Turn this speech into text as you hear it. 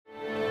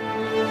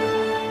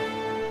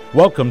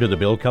Welcome to the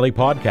Bill Kelly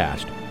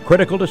Podcast,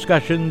 critical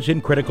discussions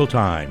in critical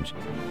times.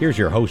 Here's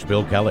your host,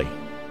 Bill Kelly.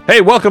 Hey,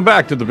 welcome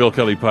back to the Bill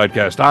Kelly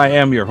Podcast. I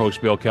am your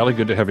host, Bill Kelly.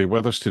 Good to have you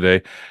with us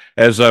today.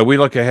 As we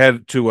look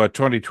ahead to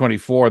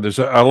 2024, there's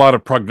a lot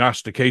of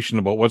prognostication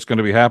about what's going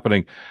to be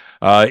happening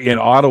in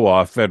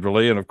Ottawa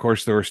federally. And of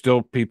course, there are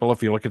still people,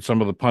 if you look at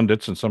some of the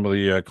pundits and some of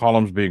the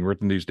columns being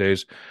written these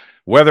days,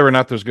 whether or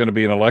not there's going to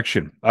be an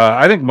election.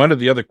 I think one of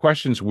the other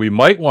questions we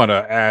might want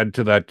to add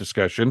to that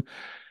discussion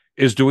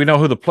is, do we know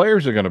who the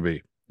players are going to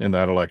be in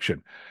that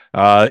election?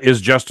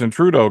 Is Justin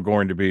Trudeau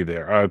going to be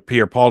there?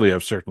 Pierre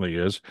Poilievre certainly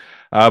is.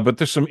 But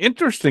there's some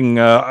interesting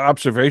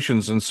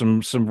observations and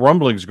some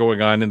rumblings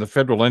going on in the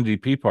federal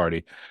NDP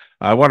party.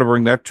 I want to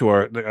bring that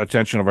to the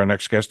attention of our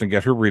next guest and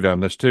get her read on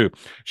this too.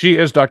 She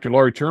is Dr.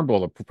 Laurie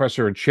Turnbull, a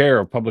professor and chair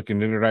of public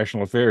and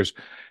international affairs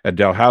at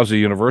Dalhousie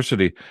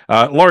University.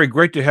 Laurie,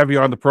 great to have you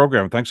on the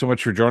program. Thanks so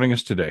much for joining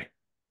us today.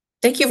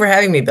 Thank you for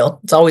having me,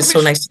 Bill. It's always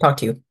so nice to talk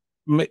to you.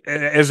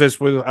 As is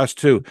with us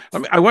too.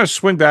 I want to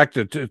swing back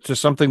to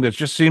something that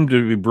just seemed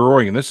to be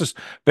brewing, and this is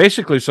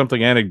basically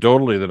something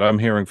anecdotally that I'm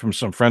hearing from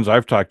some friends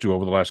I've talked to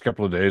over the last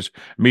couple of days,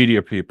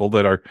 media people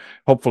that are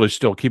hopefully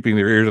still keeping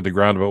their ear to the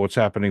ground about what's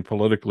happening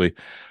politically.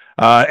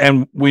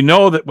 And we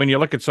know that when you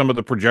look at some of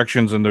the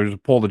projections, and there's a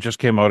poll that just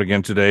came out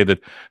again today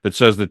that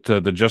says that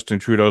the Justin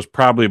Trudeau is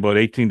probably about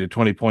 18 to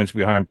 20 points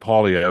behind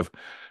Poilievre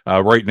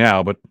right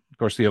now, but of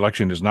course the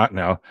election is not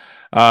now.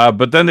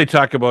 But then they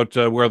talk about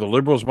where the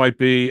Liberals might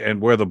be and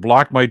where the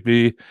Bloc might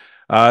be.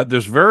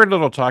 There's very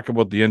little talk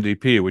about the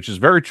NDP, which is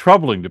very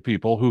troubling to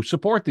people who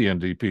support the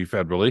NDP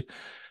federally.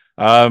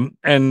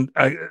 And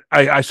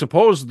I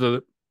suppose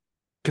the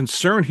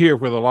concern here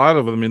with a lot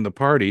of them in the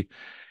party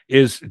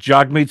is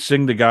Jagmeet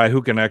Singh, the guy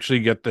who can actually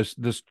get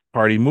this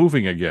party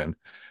moving again.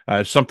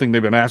 Something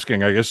they've been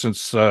asking, I guess,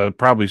 since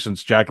probably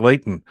since Jack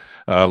Layton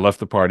left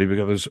the party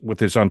because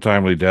with his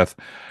untimely death.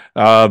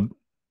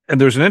 And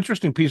there's an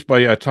interesting piece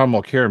by Tom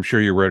Mulcair, I'm sure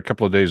you read a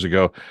couple of days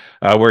ago,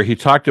 where he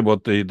talked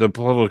about the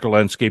political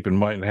landscape and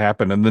what might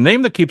happen. And the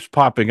name that keeps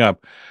popping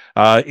up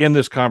in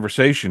this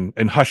conversation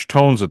in hushed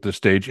tones at this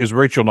stage is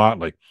Rachel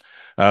Notley,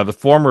 the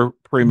former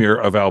premier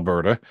of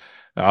Alberta.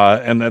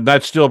 And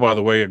that's still, by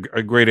the way,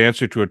 a great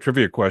answer to a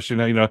trivia question.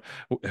 You know,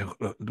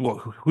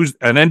 who's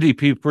an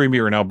NDP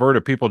premier in Alberta?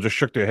 People just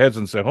shook their heads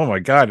and said, "Oh my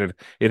God,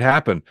 it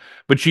happened."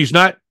 But she's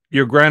not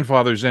your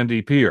grandfather's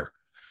NDPer.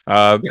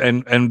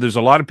 And there's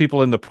a lot of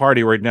people in the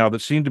party right now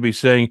that seem to be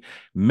saying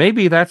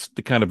maybe that's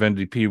the kind of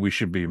NDP we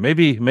should be.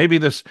 Maybe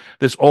this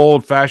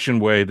old fashioned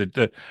way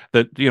that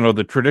you know,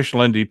 the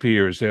traditional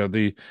NDPers,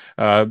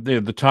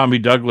 the Tommy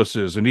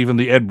Douglases and even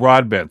the Ed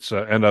Broadbents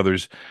and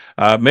others.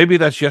 Maybe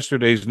that's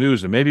yesterday's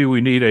news, and maybe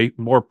we need a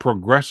more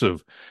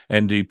progressive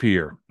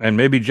NDPer. And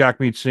maybe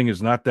Jagmeet Singh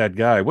is not that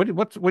guy. What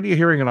are you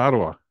hearing in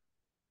Ottawa?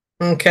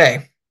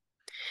 Okay,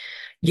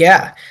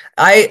 yeah,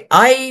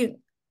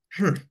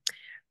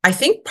 I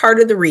think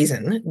part of the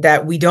reason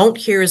that we don't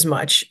hear as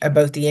much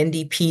about the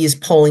NDP's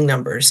polling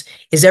numbers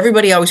is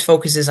everybody always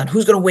focuses on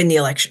who's going to win the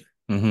election.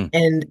 Mm-hmm.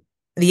 And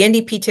the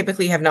NDP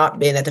typically have not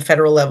been at the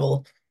federal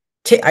level.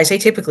 I say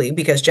typically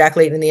because Jack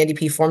Layton and the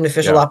NDP formed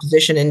official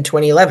opposition in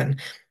 2011.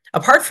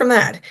 Apart from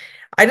that,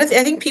 I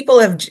think people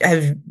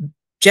have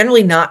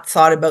generally not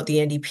thought about the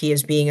NDP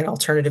as being an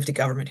alternative to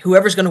government.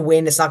 Whoever's going to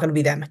win, it's not going to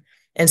be them.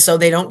 And so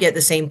they don't get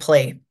the same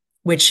play,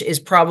 which is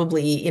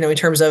probably, you know, in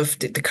terms of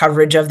the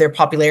coverage of their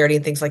popularity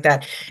and things like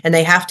that. And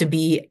they have to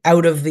be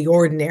out of the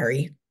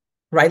ordinary,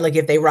 right? Like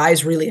if they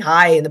rise really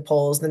high in the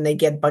polls, then they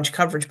get a bunch of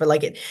coverage. But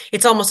like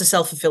it's almost a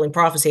self-fulfilling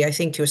prophecy, I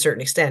think, to a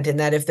certain extent, in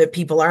that if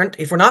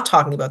we're not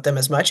talking about them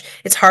as much,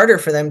 it's harder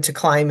for them to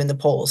climb in the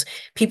polls.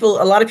 A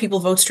lot of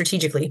people vote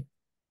strategically.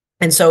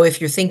 And so if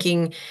you're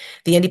thinking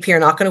the NDP are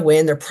not going to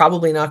win, they're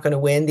probably not going to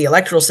win. The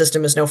electoral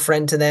system is no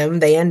friend to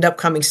them. They end up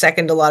coming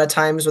second a lot of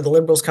times, where the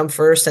Liberals come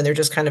first, and they're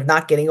just kind of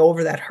not getting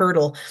over that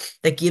hurdle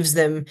that gives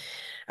them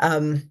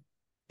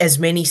as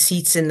many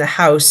seats in the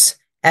House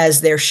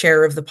as their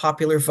share of the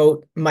popular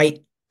vote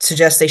might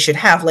suggest they should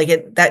have.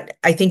 That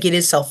I think it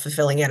is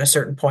self-fulfilling at a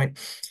certain point.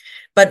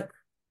 But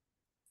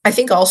I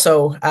think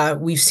also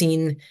we've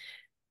seen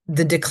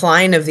the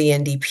decline of the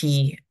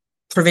NDP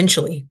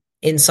provincially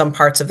in some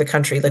parts of the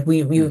country. Like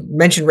we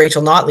mentioned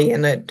Rachel Notley,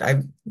 and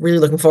I'm really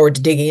looking forward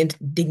to digging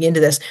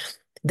into this.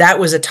 That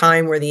was a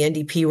time where the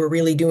NDP were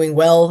really doing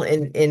well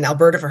in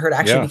Alberta for her to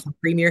actually become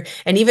premier.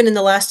 And even in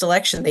the last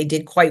election, they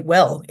did quite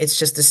well. It's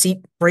just the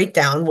seat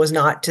breakdown was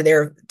not to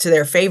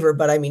their favor,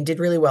 but I mean, did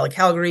really well in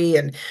Calgary.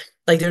 And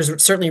like,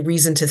 there's certainly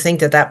reason to think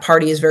that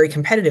party is very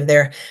competitive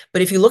there.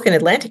 But if you look in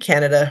Atlantic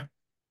Canada,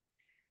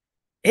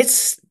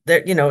 it's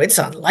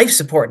on life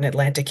support in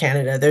Atlantic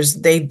Canada.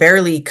 They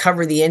barely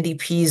cover the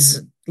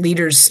NDP's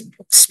leaders'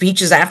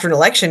 speeches after an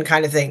election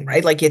kind of thing,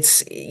 right? Like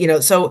it's,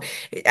 so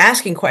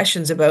asking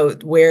questions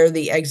about where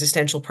the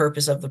existential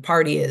purpose of the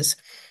party is,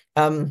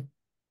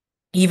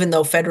 even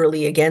though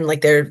federally, again,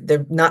 like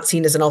they're not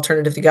seen as an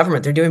alternative to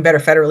government. They're doing better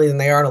federally than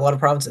they are in a lot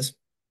of provinces.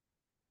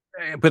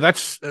 But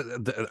that's,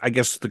 I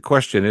guess the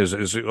question is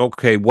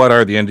okay, what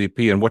are the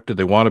NDP and what do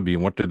they want to be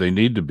and what do they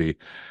need to be?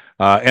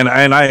 And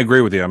I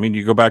agree with you. I mean,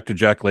 you go back to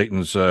Jack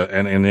Layton's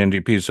and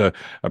the NDP's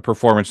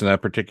performance in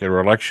that particular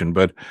election,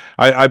 but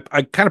I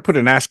kind of put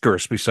an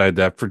asterisk beside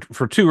that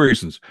for two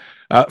reasons.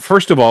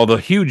 First of all, the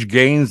huge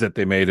gains that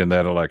they made in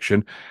that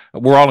election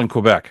were all in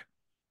Quebec.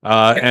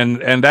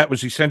 And that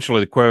was essentially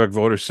the Quebec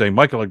voters saying,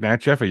 Michael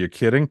Ignatieff, are you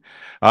kidding?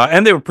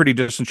 And they were pretty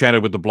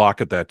disenchanted with the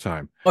Bloc at that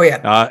time. Oh,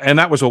 yeah. And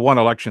that was a one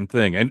election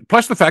thing. And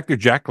plus the fact that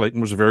Jack Layton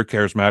was a very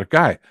charismatic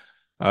guy.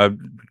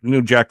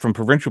 Knew Jack from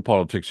provincial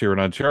politics here in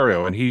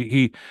Ontario, and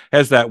he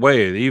has that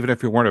way. Even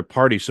if you weren't a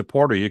party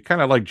supporter, you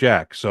kind of like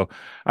Jack. So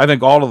I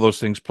think all of those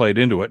things played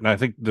into it, and I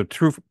think the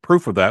true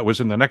proof of that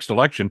was in the next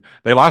election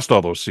they lost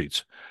all those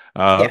seats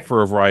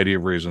for a variety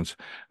of reasons.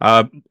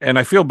 And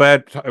I feel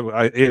bad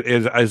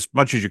as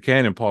much as you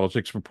can in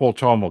politics for Paul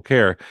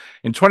Mulcair.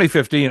 In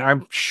 2015,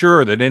 I'm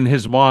sure that in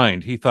his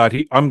mind he thought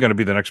I'm going to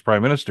be the next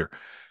prime minister.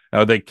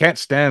 They can't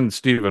stand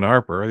Stephen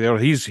Harper. You know,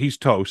 he's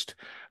toast.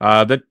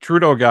 That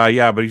Trudeau guy,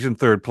 yeah, but he's in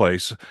third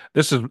place.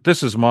 This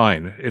is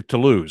mine to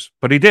lose,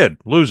 but he did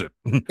lose it.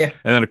 Yeah.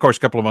 And then, of course, a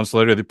couple of months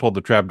later, they pulled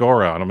the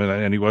trapdoor on him,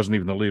 and he wasn't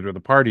even the leader of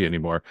the party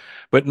anymore.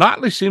 But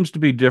Notley seems to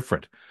be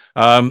different.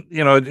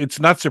 It's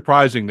not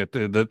surprising that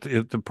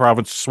the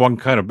province swung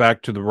kind of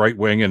back to the right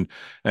wing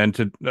and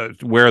to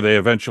where they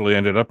eventually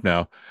ended up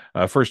now.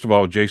 First of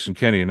all, with Jason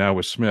Kenney, and now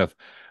with Smith.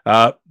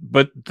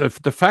 But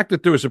the fact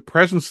that there was a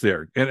presence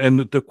there, and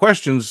the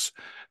questions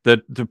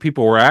that the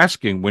people were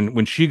asking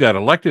when she got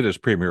elected as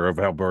Premier of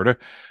Alberta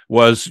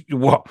was,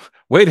 well,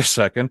 wait a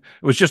second.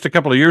 It was just a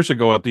couple of years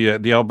ago at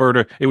the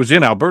Alberta. It was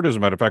in Alberta, as a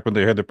matter of fact, when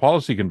they had their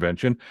policy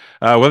convention,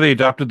 where they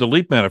adopted the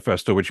LEAP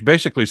manifesto, which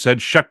basically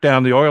said shut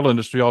down the oil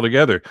industry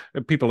altogether.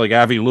 People like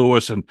Avi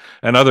Lewis and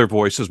other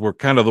voices were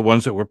kind of the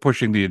ones that were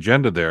pushing the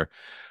agenda there.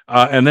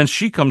 And then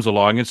she comes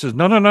along and says,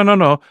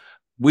 no.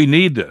 We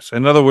need this.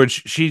 In other words,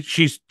 she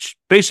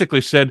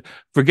basically said,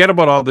 forget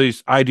about all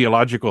these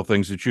ideological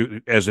things that you,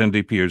 as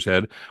NDPers,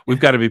 had. We've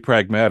got to be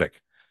pragmatic.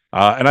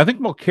 And I think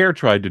Mulcair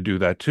tried to do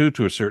that too,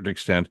 to a certain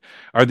extent.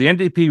 Are the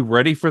NDP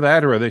ready for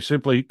that, or are they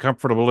simply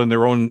comfortable in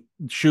their own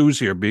shoes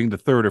here, being the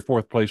third or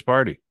fourth place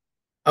party?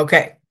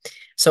 Okay.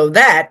 So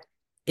that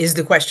is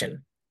the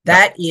question.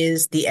 That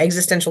is the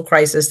existential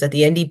crisis that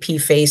the NDP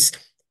face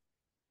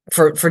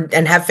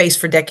and have faced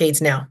for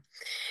decades now.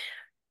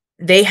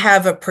 They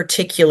have a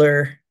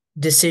particular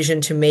decision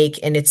to make,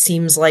 and it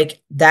seems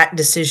like that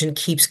decision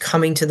keeps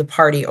coming to the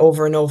party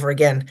over and over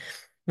again.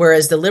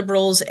 Whereas the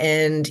Liberals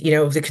and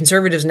the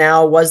Conservatives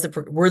now were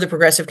the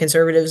Progressive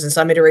Conservatives and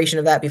some iteration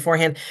of that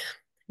beforehand.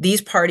 These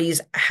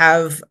parties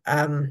have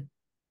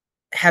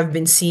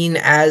been seen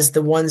as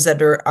the ones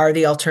that are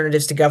the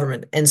alternatives to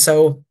government, and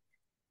so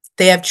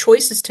they have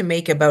choices to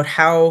make about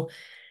how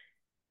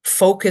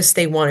focused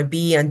they want to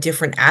be on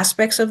different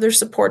aspects of their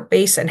support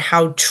base and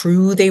how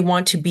true they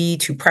want to be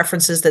to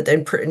preferences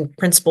and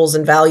principles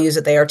and values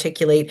that they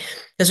articulate.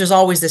 Because there's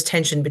always this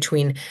tension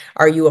between,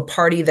 are you a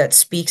party that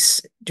speaks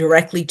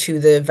directly to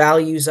the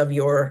values of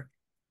your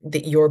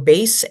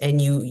base and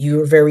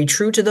you're very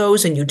true to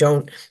those and you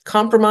don't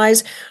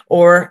compromise,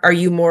 or are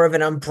you more of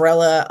an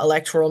umbrella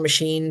electoral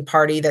machine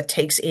party that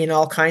takes in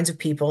all kinds of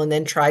people and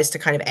then tries to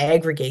kind of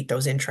aggregate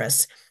those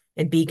interests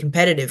and be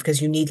competitive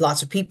because you need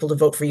lots of people to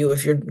vote for you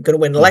if you're going to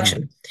win an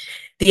election?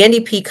 The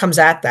NDP comes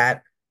at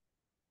that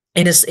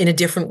in a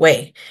different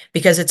way,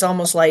 because it's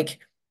almost like,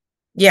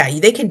 yeah,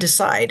 they can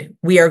decide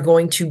we are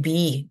going to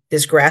be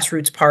this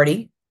grassroots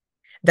party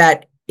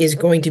that is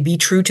going to be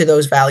true to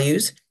those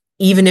values,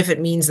 even if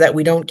it means that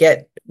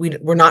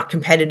we're not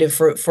competitive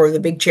for the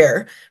big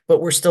chair,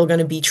 but we're still going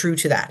to be true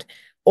to that.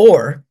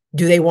 Or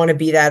do they want to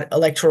be that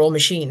electoral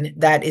machine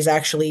that is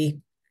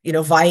actually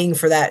vying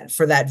for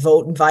that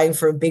vote and vying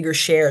for a bigger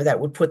share that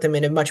would put them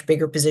in a much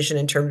bigger position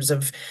in terms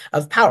of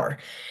power?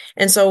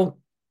 And so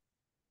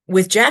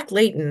with Jack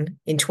Layton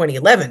in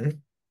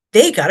 2011,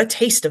 they got a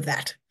taste of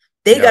that.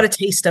 They got a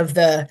taste of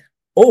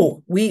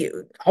we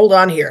hold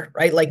on here,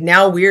 right? Like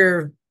now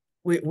we're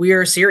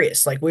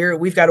serious. Like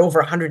we've got over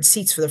 100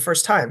 seats for the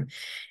first time.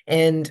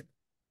 And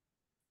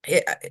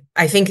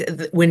I think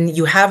when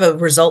you have a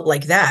result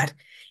like that,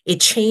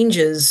 it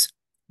changes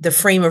the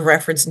frame of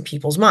reference in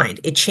people's mind.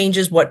 It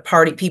changes what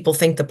party people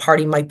think the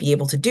party might be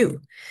able to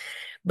do.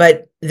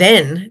 But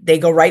then they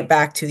go right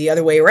back to the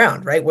other way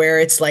around, right? Where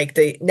it's like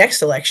the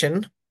next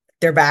election,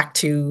 they're back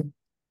to,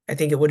 I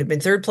think it would have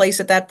been third place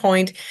at that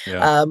point.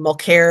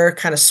 Mulcair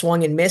kind of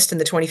swung and missed in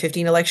the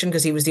 2015 election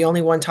because he was the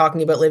only one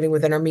talking about living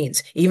within our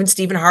means. Even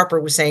Stephen Harper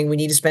was saying we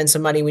need to spend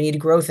some money, we need to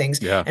grow things.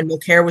 And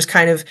Mulcair was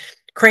kind of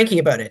cranky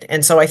about it.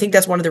 And so I think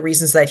that's one of the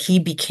reasons that he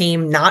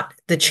became not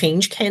the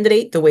change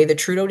candidate the way that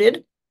Trudeau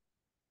did.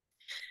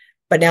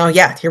 But now,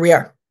 here we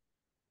are.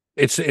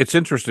 It's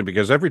interesting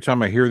because every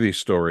time I hear these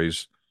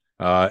stories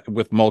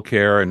with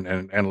Mulcair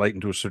and Layton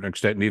to a certain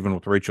extent, and even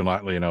with Rachel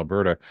Notley in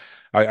Alberta,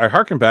 I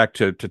hearken back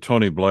to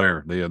Tony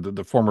Blair,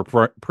 the former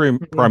prime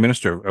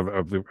minister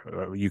of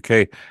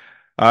the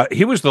UK.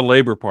 He was the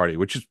Labour Party,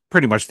 which is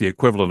pretty much the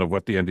equivalent of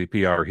what the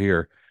NDP are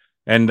here.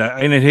 And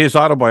in his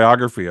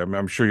autobiography,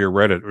 I'm sure you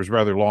read it. It was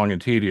rather long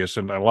and tedious,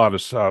 and a lot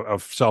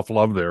of self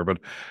love there.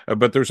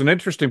 But there's an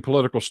interesting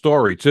political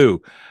story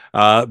too,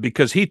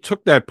 because he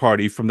took that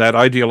party from that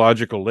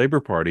ideological Labor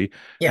Party,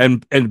 Yeah.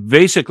 and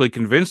basically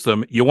convinced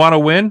them, you want to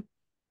win,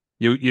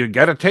 you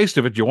get a taste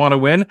of it, you want to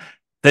win,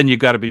 then you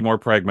got to be more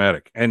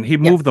pragmatic. And he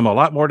Yeah. moved them a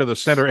lot more to the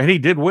center, and he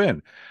did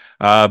win.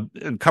 A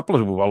couple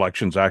of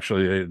elections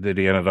actually that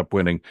he ended up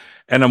winning,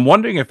 and I'm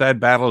wondering if that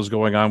battle is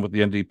going on with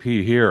the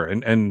NDP here,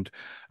 and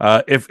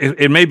if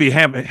it may be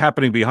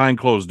happening behind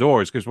closed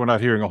doors because we're not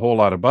hearing a whole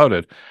lot about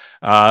it.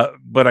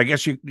 But I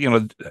guess you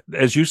know,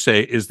 as you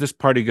say, is this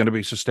party going to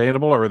be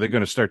sustainable, or are they going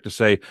to start to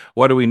say,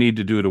 what do we need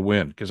to do to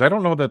win? Because I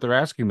don't know that they're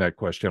asking that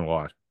question a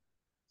lot.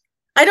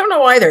 I don't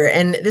know either.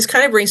 And this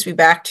kind of brings me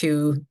back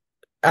to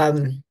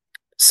um,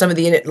 some of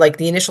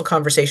the initial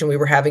conversation we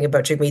were having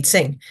about Jagmeet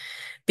Singh,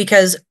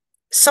 because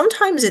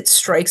sometimes it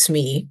strikes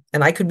me,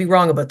 and I could be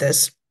wrong about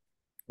this,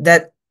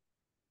 that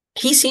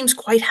he seems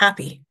quite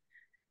happy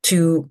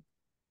to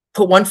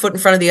put one foot in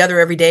front of the other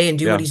every day and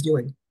do what Yeah. he's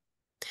doing.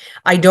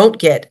 I don't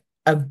get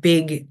a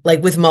big,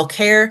 like with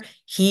Mulcair,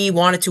 he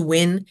wanted to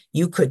win.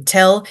 You could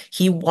tell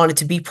he wanted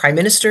to be prime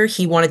minister.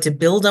 He wanted to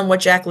build on what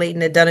Jack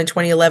Layton had done in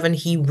 2011.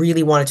 He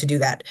really wanted to do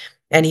that.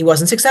 And he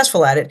wasn't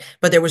successful at it,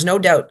 but there was no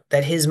doubt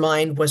that his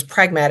mind was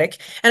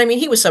pragmatic. And I mean,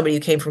 he was somebody who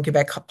came from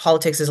Quebec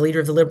politics as leader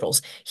of the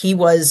Liberals.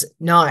 He's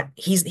not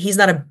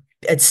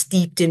a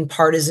steeped in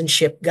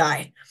partisanship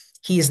guy.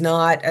 He's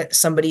not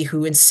somebody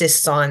who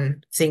insists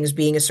on things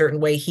being a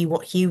certain way. He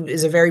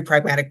is a very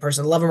pragmatic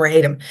person. Love him or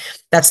hate him,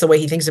 that's the way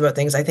he thinks about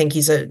things. I think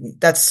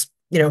that's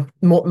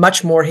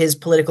much more his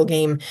political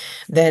game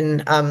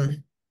than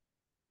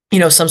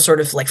some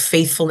sort of like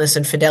faithfulness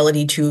and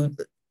fidelity to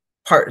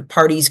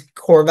party's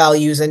core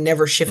values and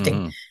never shifting.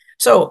 Mm-hmm.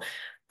 So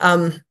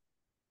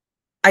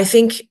I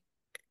think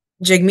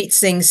Jagmeet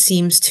Singh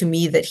seems to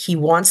me that he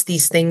wants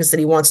these things that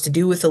he wants to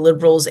do with the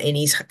Liberals, and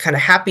he's kind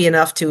of happy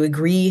enough to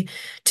agree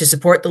to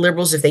support the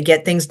Liberals if they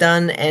get things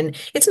done. And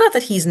it's not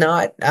that he's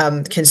not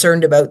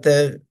concerned about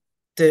the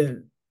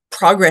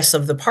progress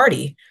of the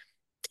party.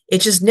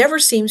 It just never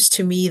seems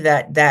to me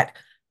that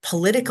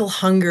political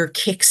hunger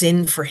kicks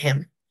in for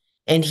him,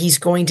 and he's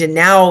going to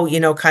now,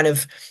 kind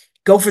of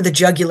go for the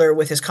jugular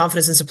with his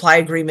confidence and supply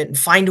agreement and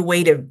find a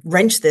way to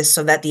wrench this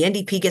so that the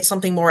NDP gets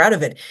something more out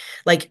of it.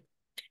 Like,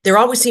 there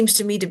always seems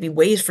to me to be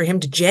ways for him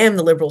to jam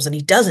the Liberals, and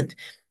he doesn't.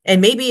 And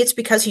maybe it's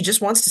because he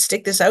just wants to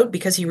stick this out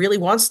because he really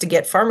wants to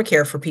get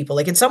pharmacare for people.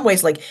 Like in some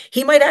ways, like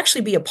he might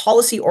actually be a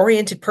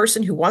policy-oriented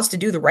person who wants to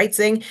do the right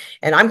thing.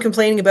 And I'm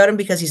complaining about him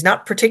because he's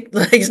not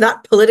he's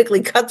not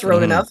politically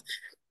cutthroat enough.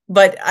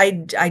 But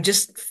I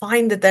just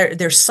find that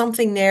there's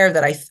something there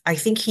that I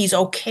think he's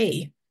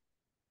okay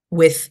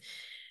with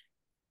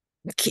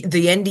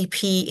the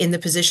NDP in the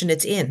position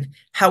it's in.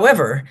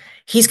 However,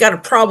 he's got a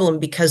problem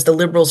because the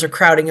Liberals are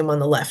crowding him on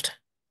the left.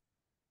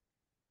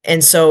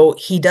 And so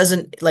he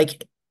doesn't,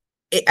 like,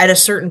 at a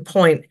certain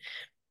point,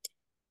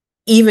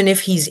 even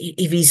if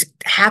he's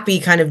happy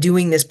kind of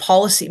doing this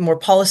more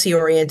policy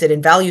oriented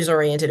and values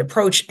oriented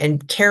approach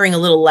and caring a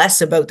little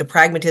less about the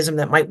pragmatism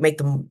that might make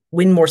them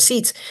win more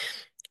seats,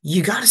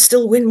 you got to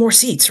still win more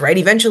seats, right?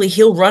 Eventually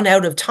he'll run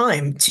out of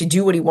time to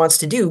do what he wants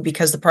to do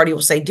because the party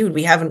will say, dude,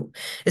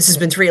 this has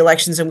been 3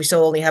 elections and we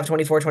still only have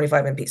 24,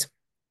 25 MPs.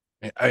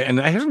 And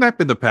hasn't that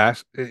been the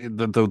past,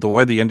 the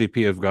way the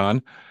NDP have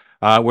gone,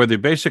 where they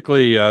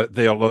basically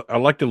they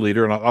elect a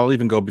leader, and I'll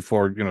even go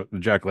before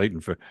Jack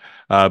Layton for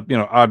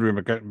Audrey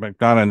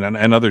McDonough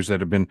and others that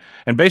have been,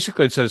 and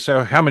basically it says,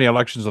 so how many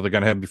elections are they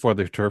going to have before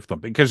they turf them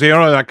because they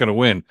know they're not going to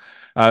win.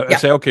 Yeah.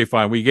 Say, okay,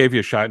 fine, we gave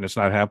you a shot and it's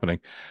not happening.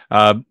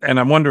 And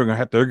I'm wondering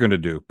what they're going to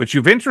do. But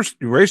you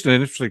raised an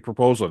interesting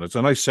proposal, and it's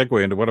a nice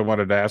segue into what I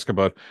wanted to ask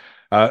about.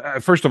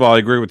 First of all, I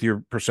agree with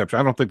your perception.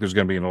 I don't think there's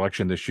going to be an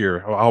election this year.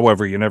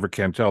 However, you never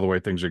can tell the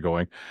way things are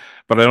going.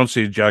 But I don't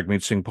see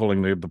Jagmeet Singh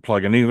pulling the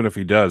plug. And even if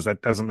he does,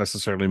 that doesn't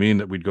necessarily mean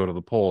that we'd go to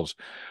the polls.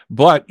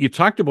 But you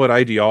talked about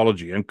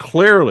ideology, and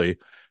clearly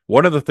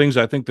one of the things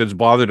I think that's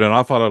bothered an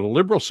awful lot of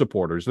Liberal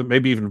supporters that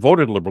maybe even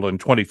voted Liberal in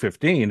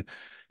 2015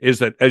 is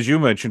that, as you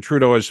mentioned,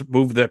 Trudeau has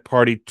moved that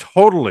party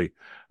totally,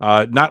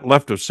 not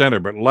left of center,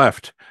 but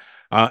left,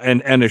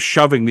 and is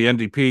shoving the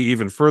NDP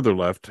even further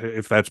left,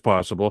 if that's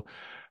possible.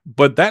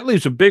 But that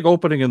leaves a big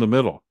opening in the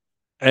middle.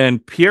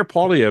 And Pierre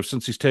Poilievre,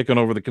 since he's taken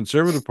over the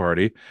Conservative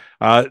Party,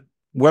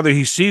 whether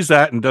he sees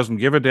that and doesn't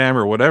give a damn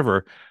or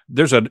whatever,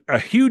 there's a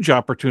huge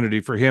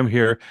opportunity for him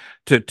here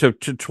to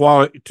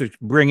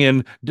bring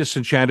in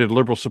disenchanted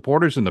Liberal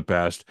supporters in the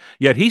past.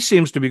 Yet he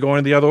seems to be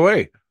going the other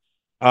way.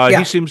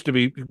 He seems to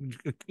be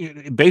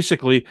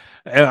basically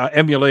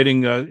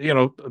emulating,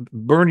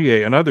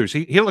 Bernier and others.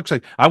 He looks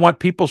like, I want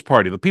People's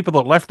Party, the people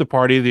that left the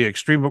party, the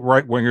extreme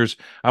right-wingers,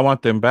 I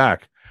want them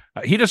back.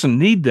 He doesn't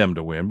need them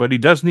to win, but he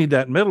does need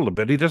that middle a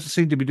bit. He doesn't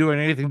seem to be doing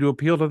anything to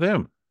appeal to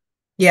them.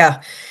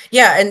 Yeah.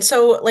 Yeah. And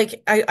so,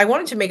 like, I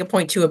wanted to make a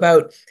point, too,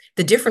 about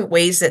the different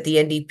ways that the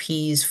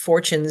NDP's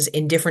fortunes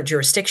in different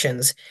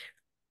jurisdictions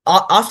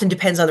often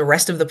depends on the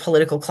rest of the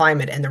political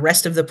climate and the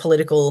rest of the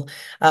political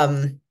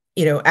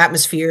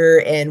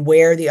atmosphere and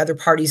where the other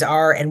parties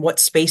are and what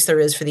space there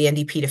is for the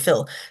NDP to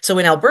fill. So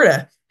in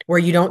Alberta, where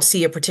you don't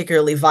see a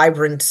particularly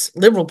vibrant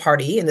Liberal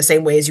Party in the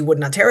same way as you would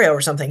in Ontario or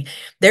something,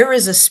 there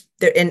is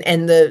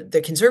and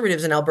the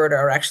Conservatives in Alberta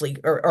are actually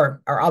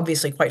are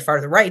obviously quite far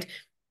to the right.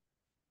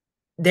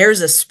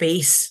 There's a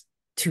space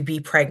to be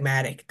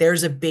pragmatic.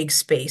 There's a big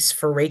space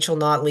for Rachel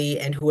Notley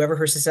and whoever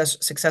her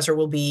successor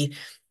will be,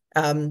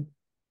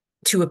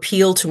 to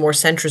appeal to more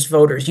centrist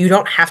voters. You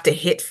don't have to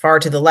hit far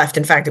to the left.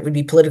 In fact, it would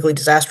be politically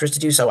disastrous to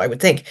do so, I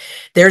would think.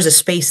 There's a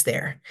space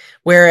there.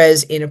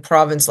 Whereas in a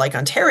province like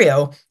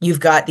Ontario, you've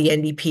got the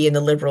NDP and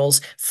the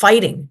Liberals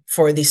fighting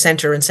for the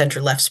center and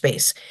center-left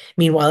space.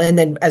 Meanwhile, and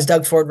then as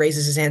Doug Ford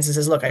raises his hands and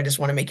says, look, I just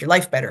want to make your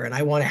life better, and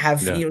I want to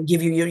have,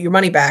 give you your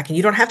money back, and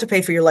you don't have to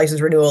pay for your license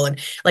renewal. And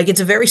it's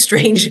a very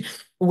strange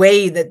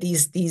way that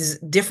these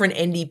different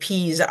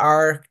NDPs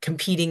are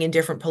competing in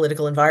different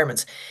political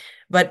environments.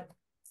 But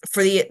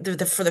for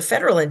the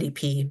federal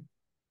NDP,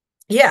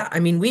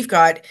 we've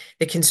got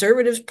the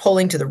Conservatives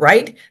pulling to the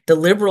right, the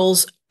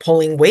Liberals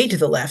pulling way to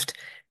the left.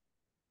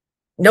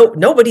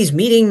 Nobody's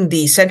meeting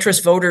the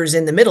centrist voters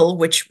in the middle,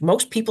 which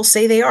most people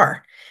say they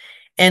are.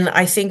 And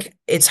I think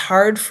it's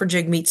hard for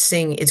Jagmeet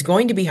Singh. It's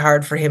going to be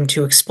hard for him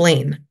to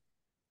explain,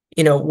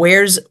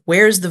 where's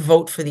the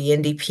vote for the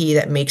NDP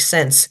that makes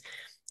sense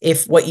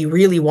if what you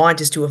really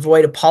want is to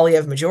avoid a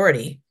Poilievre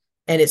majority,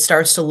 and it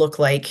starts to look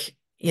like,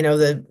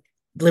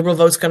 the Liberal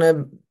vote's going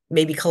to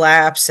maybe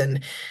collapse,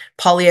 and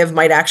Poilievre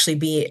might actually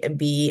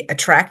be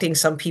attracting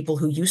some people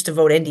who used to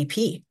vote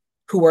NDP,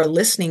 who are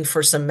listening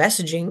for some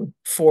messaging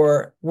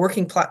for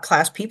working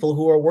class people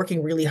who are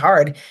working really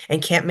hard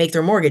and can't make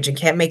their mortgage and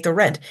can't make their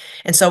rent.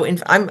 And so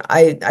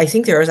I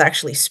think there is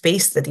actually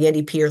space that the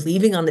NDP are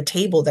leaving on the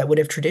table that would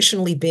have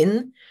traditionally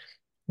been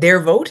their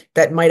vote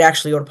that might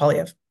actually go to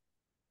Poilievre.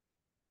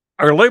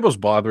 Are labels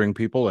bothering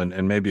people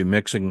and maybe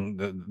mixing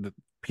the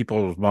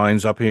people's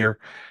minds up here?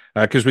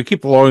 Because we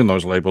keep blowing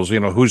those labels,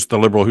 who's the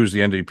Liberal, who's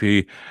the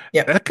NDP.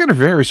 Yeah, that kind of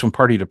varies from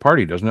party to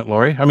party, doesn't it,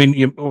 Laurie? I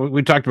mean,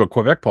 we talked about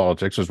Quebec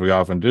politics, as we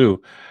often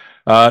do.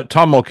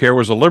 Tom Mulcair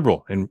was a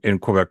Liberal in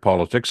Quebec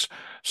politics.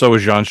 So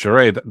was Jean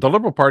Charest. The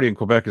Liberal Party in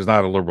Quebec is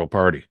not a Liberal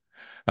Party.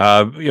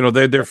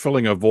 They're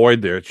filling a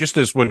void there. It's just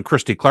as when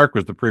Christy Clark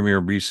was the premier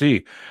of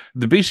BC.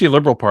 The BC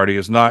Liberal Party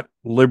is not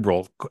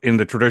liberal in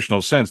the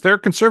traditional sense. They're a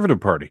conservative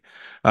party.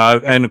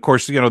 And of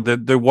course,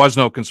 there was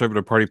no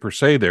conservative party per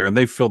se there, and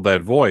they filled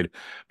that void.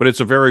 But it's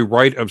a very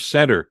right of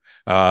center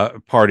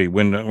party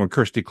when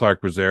Christy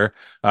Clark was there,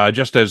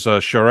 just as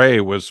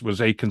Charest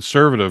was a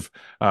conservative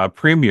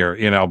premier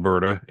in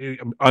Alberta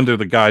under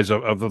the guise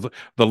of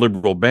the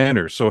Liberal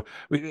banner. So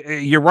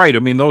you're right. I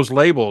mean, those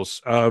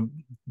labels,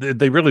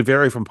 they really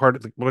vary from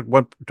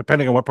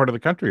depending on what part of the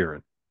country you're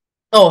in.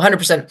 Oh,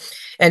 100%.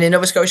 And in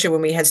Nova Scotia,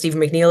 when we had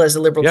Stephen McNeil as the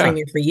Liberal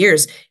premier for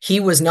years, he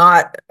was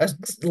not a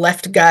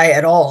left guy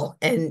at all.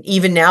 And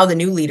even now, the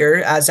new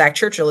leader, Zach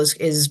Churchill,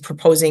 is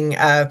proposing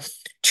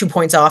 2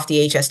 points off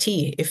the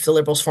HST if the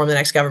Liberals form the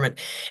next government.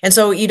 And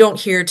so you don't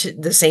hear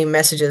the same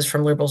messages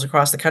from Liberals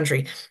across the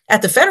country.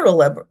 At the federal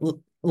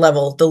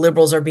level, the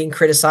Liberals are being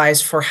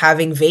criticized for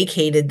having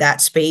vacated that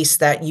space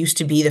that used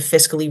to be the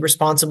fiscally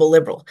responsible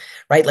Liberal,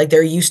 right? Like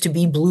there used to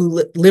be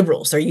blue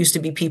Liberals. There used to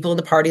be people in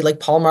the party like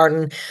Paul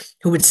Martin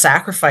who would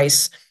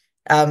sacrifice,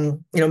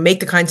 make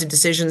the kinds of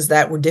decisions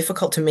that were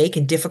difficult to make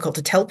and difficult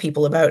to tell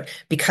people about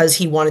because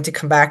he wanted to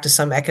come back to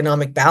some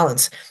economic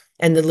balance.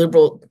 And the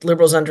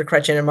Liberals under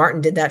Chrétien and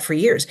Martin did that for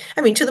years.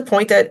 I mean, to the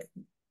point that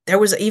there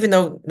was, even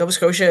though Nova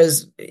Scotia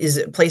is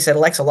a place that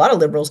elects a lot of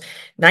Liberals,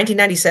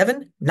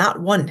 1997,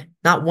 not one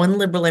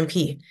Liberal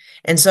MP.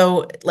 And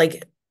so,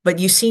 but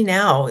you see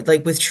now,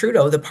 with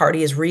Trudeau, the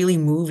party has really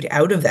moved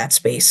out of that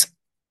space,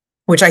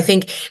 which I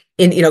think,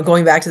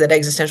 going back to that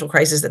existential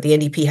crisis that the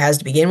NDP has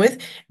to begin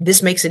with,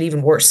 this makes it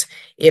even worse.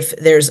 If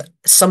there's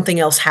something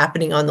else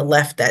happening on the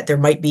left, that there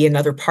might be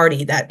another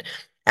party that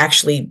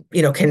actually,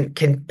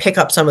 can pick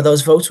up some of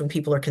those votes when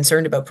people are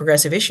concerned about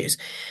progressive issues.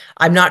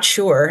 I'm not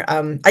sure.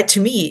 To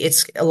me,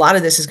 it's a lot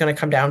of this is going to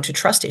come down to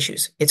trust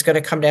issues. It's going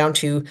to come down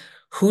to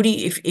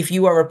if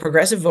you are a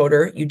progressive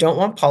voter, you don't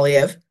want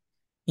Poilievre,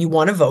 you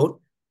want to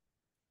vote,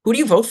 who do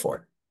you vote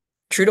for?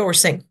 Trudeau or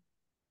Singh?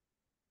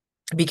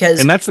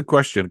 And that's the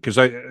question, because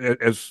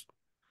as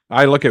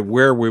I look at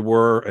where we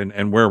were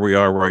and where we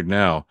are right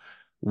now,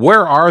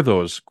 where are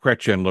those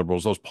Chrétien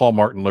Liberals, those Paul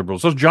Martin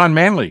Liberals, those John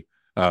Manley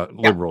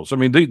Liberals? I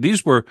mean,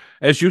 these were,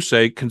 as you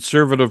say,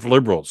 conservative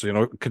Liberals,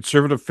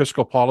 conservative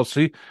fiscal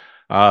policy.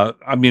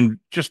 I mean,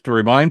 just to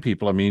remind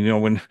people, I mean,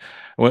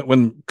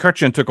 when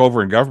Chrétien took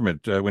over in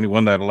government, when he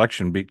won that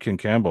election, beat King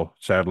Campbell,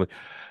 sadly,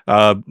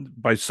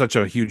 by such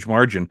a huge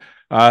margin,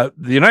 the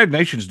United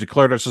Nations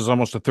declared us as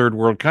almost a third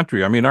world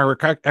country. I mean, our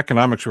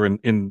economics were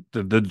in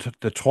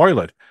the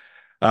toilet.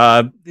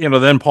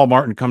 Then Paul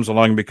Martin comes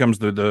along and becomes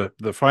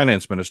the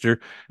finance minister,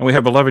 and we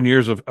have 11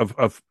 years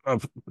of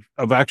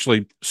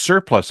actually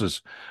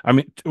surpluses. I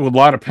mean, with a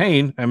lot of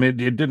pain. I mean,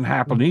 it didn't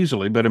happen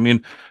easily, but I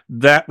mean,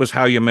 that was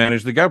how you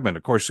manage the government.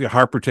 Of course,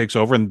 Harper takes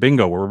over, and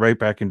bingo, we're right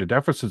back into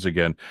deficits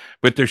again.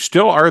 But there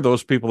still are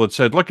those people that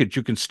said, "Look,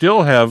 you can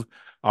still have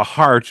a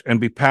heart and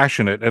be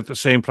passionate at the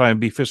same time,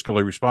 be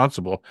fiscally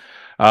responsible."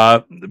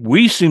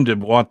 We seem to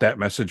want that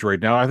message right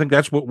now. I think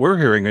that's what we're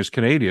hearing as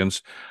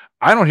Canadians.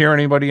 I don't hear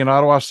anybody in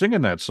Ottawa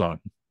singing that song.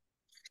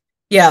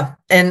 Yeah,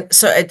 and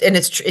so and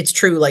it's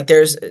true. Like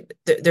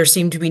there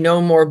seem to be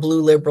no more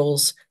blue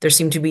liberals. There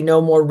seem to be no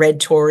more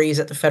red Tories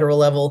at the federal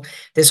level.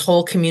 This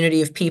whole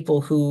community of people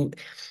who,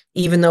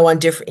 even though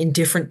in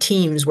different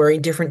teams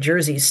wearing different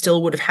jerseys,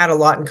 still would have had a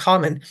lot in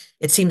common.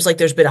 It seems like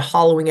there's been a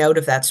hollowing out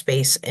of that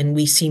space, and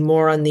we see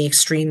more on the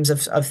extremes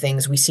of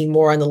things. We see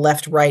more on the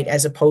left, right,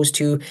 as opposed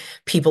to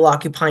people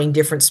occupying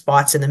different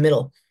spots in the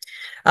middle.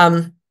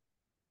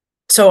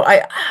 So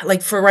I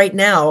like for right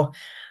now,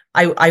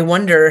 I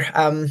wonder.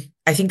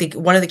 I think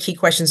one of the key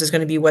questions is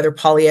going to be whether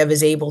Poilievre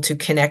is able to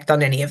connect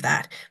on any of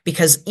that,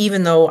 because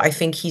even though I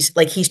think he's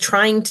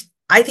trying to,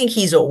 I think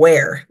he's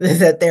aware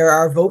that there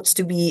are votes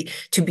to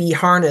be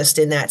harnessed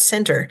in that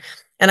center,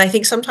 and I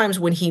think sometimes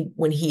when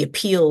he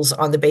appeals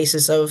on the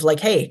basis of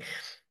like, hey,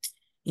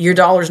 your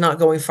dollar's not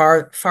going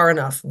far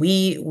enough.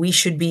 We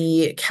should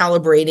be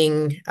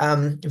calibrating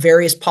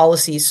various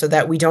policies so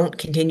that we don't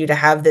continue to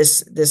have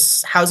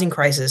this housing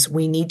crisis.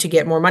 We need to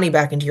get more money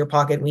back into your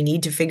pocket. We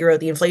need to figure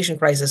out the inflation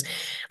crisis.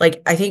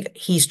 Like, I think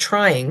he's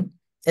trying,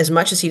 as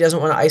much as he doesn't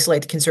want to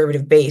isolate the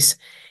conservative base,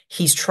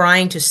 he's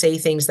trying to say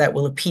things that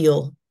will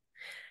appeal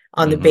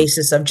on the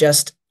basis of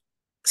just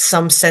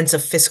some sense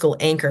of fiscal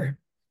anchor.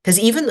 Because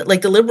even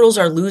like the Liberals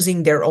are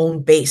losing their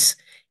own base.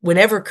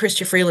 Whenever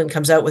Chrystia Freeland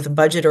comes out with a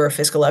budget or a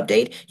fiscal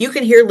update, you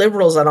can hear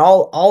Liberals on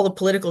all the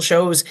political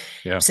shows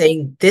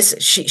saying this.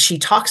 She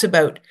talks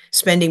about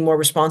spending more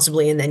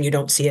responsibly, and then you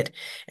don't see it.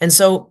 And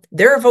so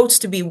there are votes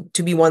to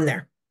be won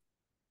there.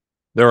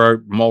 There are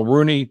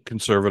Mulroney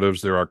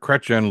conservatives, there are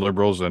Chrétien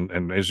liberals,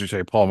 and as you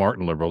say, Paul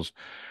Martin liberals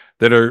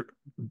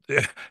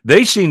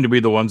they seem to be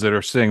the ones that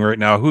are saying right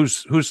now,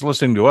 who's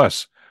listening to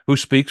us, who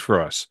speaks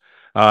for us.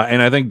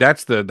 And I think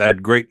that's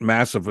that great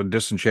mass of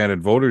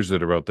disenchanted voters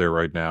that are out there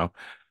right now.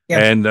 Yeah.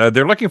 And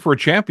they're looking for a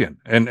champion,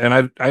 and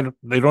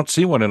they don't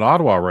see one in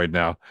Ottawa right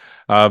now.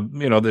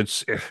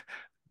 That's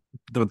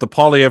the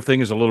Poilievre thing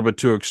is a little bit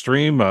too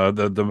extreme.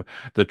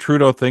 The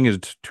Trudeau thing has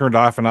turned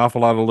off an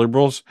awful lot of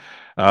liberals.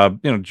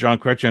 John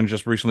Chrétien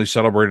just recently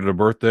celebrated a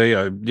birthday.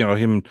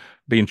 Him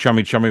being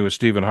chummy with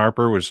Stephen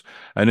Harper was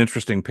an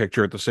interesting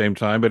picture at the same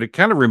time, but it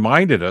kind of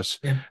reminded us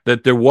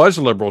that there was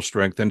liberal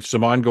strength and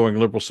some ongoing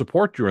liberal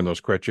support during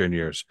those Chrétien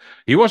years.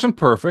 He wasn't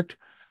perfect.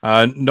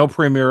 No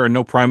premier or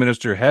no prime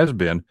minister has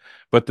been,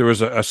 but there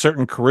was a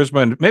certain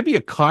charisma and maybe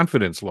a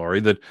confidence, Laurie,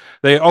 that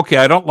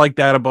I don't like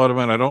that about him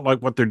and I don't like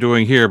what they're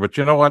doing here, but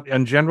you know what?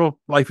 In general,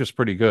 life is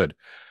pretty good.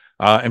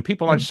 And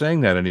people aren't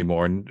saying that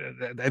anymore. And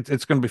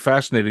it's going to be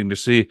fascinating to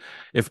see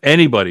if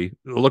anybody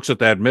looks at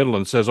that middle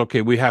and says,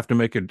 okay, we have to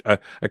make a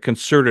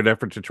concerted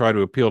effort to try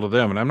to appeal to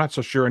them. And I'm not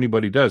so sure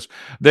anybody does.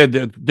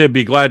 They'd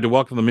be glad to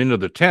welcome them into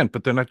the tent,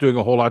 but they're not doing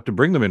a whole lot to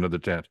bring them into the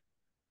tent.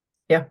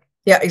 Yeah.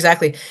 Yeah,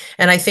 exactly.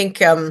 And I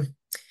think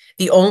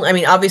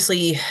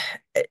obviously,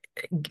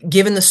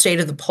 given the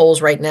state of the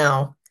polls right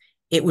now,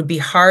 it would be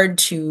hard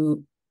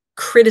to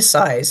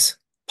criticize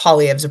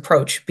Poilievre's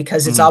approach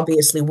because it's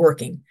obviously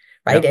working,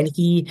 right? Yep. And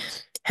he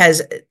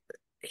has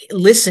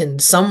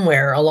listened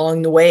somewhere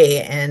along the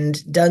way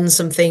and done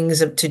some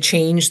things to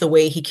change the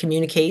way he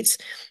communicates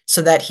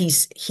so that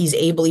he's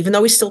able, even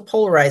though he's still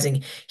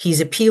polarizing, he's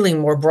appealing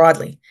more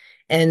broadly.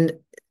 And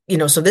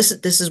so this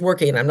is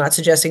working. I'm not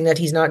suggesting that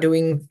he's not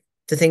doing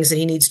the things that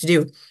he needs to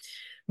do.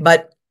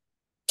 But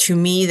to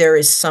me, there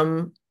is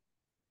some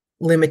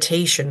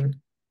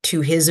limitation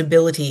to his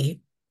ability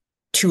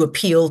to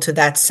appeal to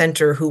that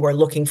center who are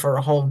looking for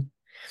a home.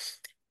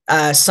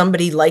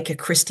 Somebody like a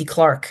Christy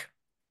Clark,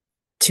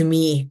 to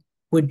me,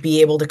 would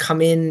be able to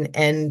come in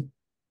and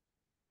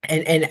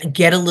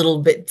get a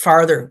little bit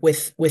farther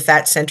with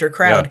that center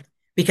crowd,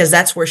 because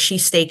that's where she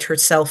staked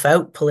herself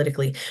out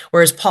politically.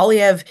 Whereas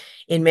Poilievre,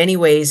 in many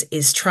ways,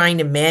 is trying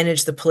to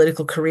manage the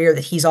political career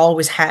that he's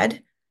always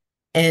had.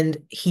 And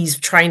he's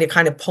trying to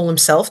kind of pull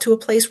himself to a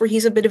place where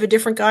he's a bit of a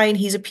different guy and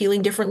he's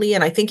appealing differently.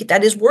 And I think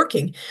that is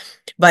working.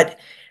 But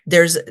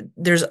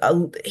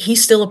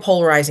he's still a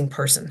polarizing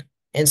person.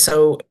 And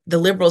so the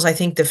Liberals, I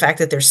think the fact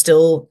that they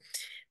still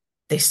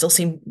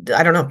seem,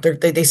 I don't know,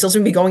 they still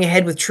seem to be going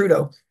ahead with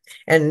Trudeau.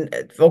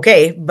 And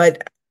okay,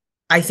 but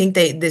I think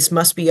this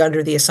must be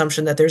under the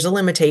assumption that there's a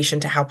limitation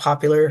to how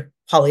popular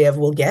Poilievre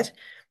will get.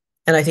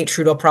 And I think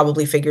Trudeau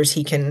probably figures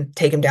he can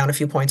take him down a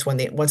few points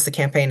once the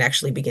campaign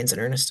actually begins in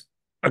earnest.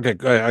 Okay,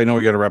 I know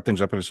we got to wrap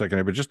things up in a second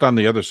here, but just on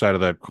the other side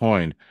of that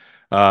coin,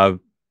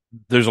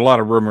 there's a lot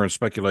of rumor and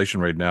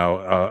speculation right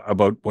now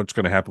about what's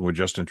going to happen with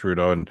Justin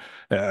Trudeau. And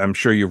I'm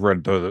sure you've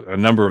read a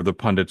number of the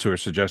pundits who are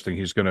suggesting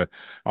he's going to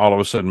all of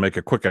a sudden make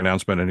a quick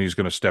announcement and he's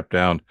going to step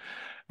down.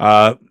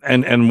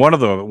 And one of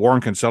the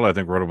Warren Kinsella, I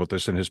think, wrote about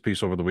this in his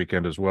piece over the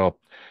weekend as well.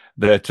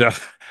 That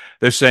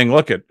they're saying,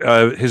 look,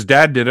 his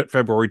dad did it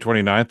February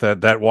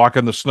 29th, that walk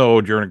in the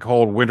snow during a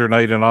cold winter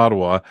night in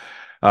Ottawa.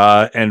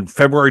 And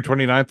February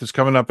 29th is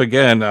coming up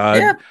again.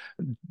 Yeah.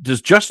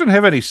 Does Justin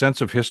have any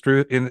sense of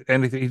history in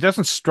anything? He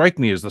doesn't strike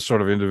me as the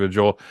sort of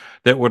individual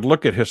that would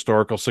look at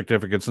historical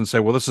significance and say,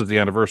 well, this is the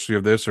anniversary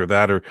of this or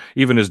that, or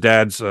even his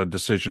dad's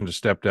decision to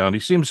step down. He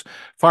seems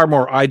far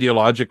more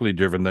ideologically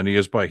driven than he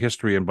is by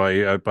history and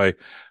by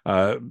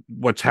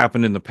what's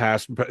happened in the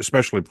past,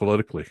 especially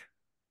politically.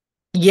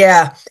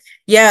 Yeah.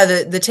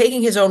 Yeah. The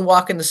taking his own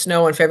walk in the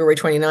snow on February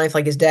 29th,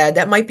 like his dad,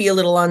 that might be a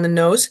little on the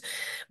nose,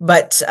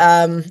 but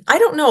I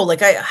don't know.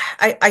 Like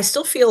I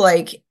still feel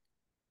like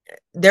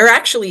they're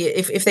actually,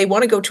 if they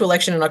want to go to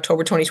election in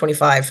October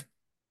 2025,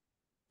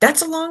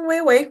 that's a long way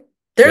away.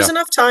 There's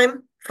enough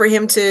time for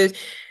him to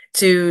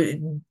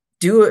spend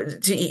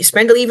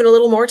even a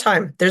little more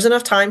time. There's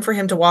enough time for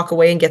him to walk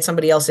away and get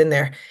somebody else in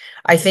there.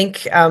 I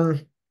think,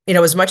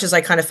 as much as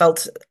I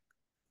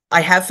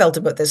have felt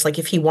about this, like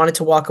if he wanted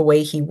to walk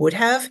away, he would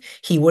have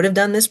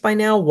done this by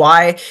now.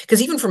 Why?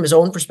 Because even from his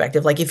own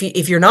perspective, like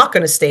if you're not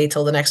going to stay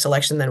till the next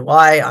election, then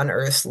why on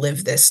earth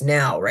live this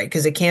now, right?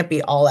 Because it can't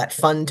be all that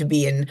fun to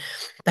be in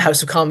the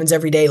House of Commons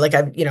every day. Like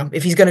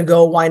if he's going to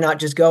go, why not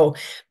just go?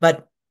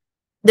 But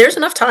there's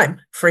enough time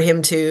for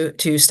him to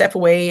step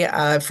away,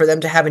 for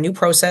them to have a new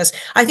process.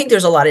 I think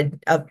there's a lot of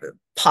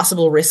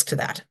possible risk to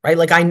that, right?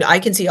 Like I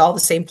can see all the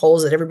same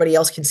polls that everybody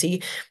else can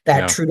see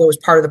that Trudeau is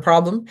part of the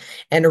problem,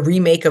 and a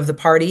remake of the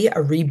party, a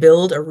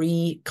rebuild, a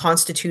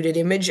reconstituted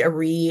image, a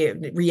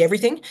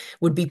everything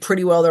would be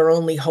pretty well their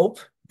only hope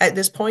at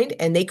this point.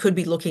 And they could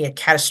be looking at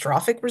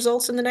catastrophic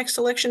results in the next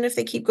election if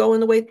they keep going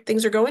the way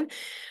things are going.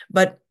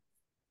 But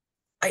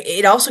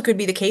it also could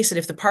be the case that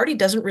if the party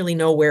doesn't really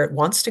know where it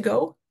wants to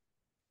go,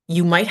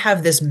 you might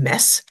have this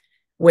mess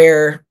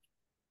where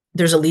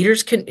there's a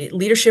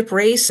leadership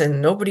race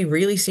and nobody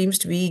really seems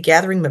to be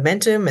gathering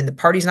momentum, and the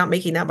party's not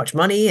making that much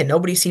money and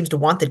nobody seems to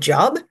want the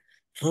job.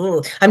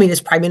 I mean,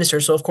 it's prime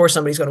minister, so of course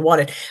somebody's going to want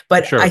it.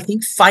 But sure. I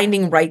think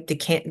finding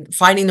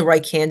the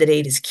right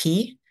candidate is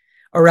key,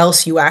 or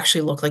else you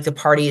actually look like the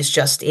party is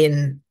just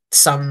in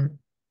some,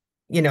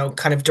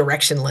 kind of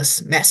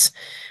directionless mess.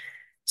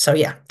 So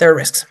yeah, there are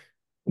risks.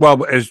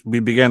 Well, as we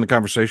began the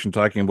conversation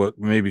talking about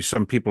maybe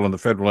some people in the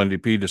federal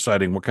NDP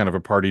deciding what kind of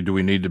a party do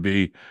we need to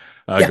be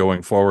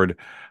going forward,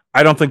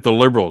 I don't think the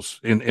Liberals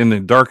in the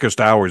darkest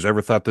hours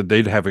ever thought that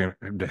they'd have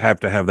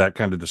to have that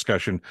kind of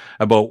discussion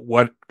about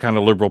what kind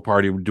of Liberal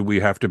party do we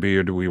have to be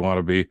or do we want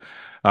to be,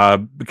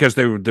 because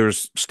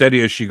there's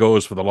steady as she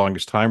goes for the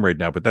longest time right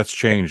now, but that's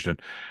changed,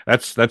 and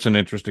that's an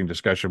interesting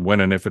discussion when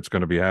and if it's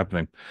going to be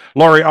happening.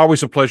 Laurie,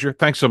 always a pleasure.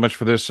 Thanks so much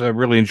for this. I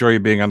really enjoy you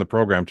being on the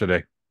program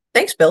today.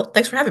 Thanks, Bill.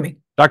 Thanks for having me.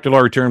 Dr.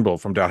 Laurie Turnbull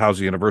from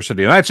Dalhousie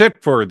University. And that's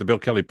it for the Bill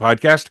Kelly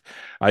Podcast.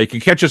 You can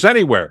catch us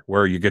anywhere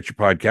where you get your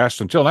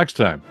podcasts. Until next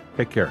time,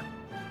 take care.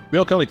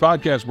 Bill Kelly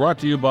Podcast brought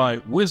to you by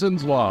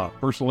Wizen's Law,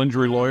 personal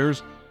injury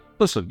lawyers.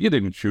 Listen, you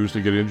didn't choose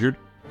to get injured,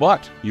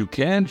 but you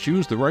can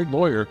choose the right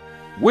lawyer.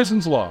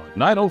 Wizen's Law,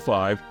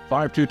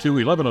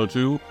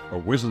 905-522-1102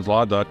 or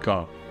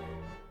wizenslaw.com.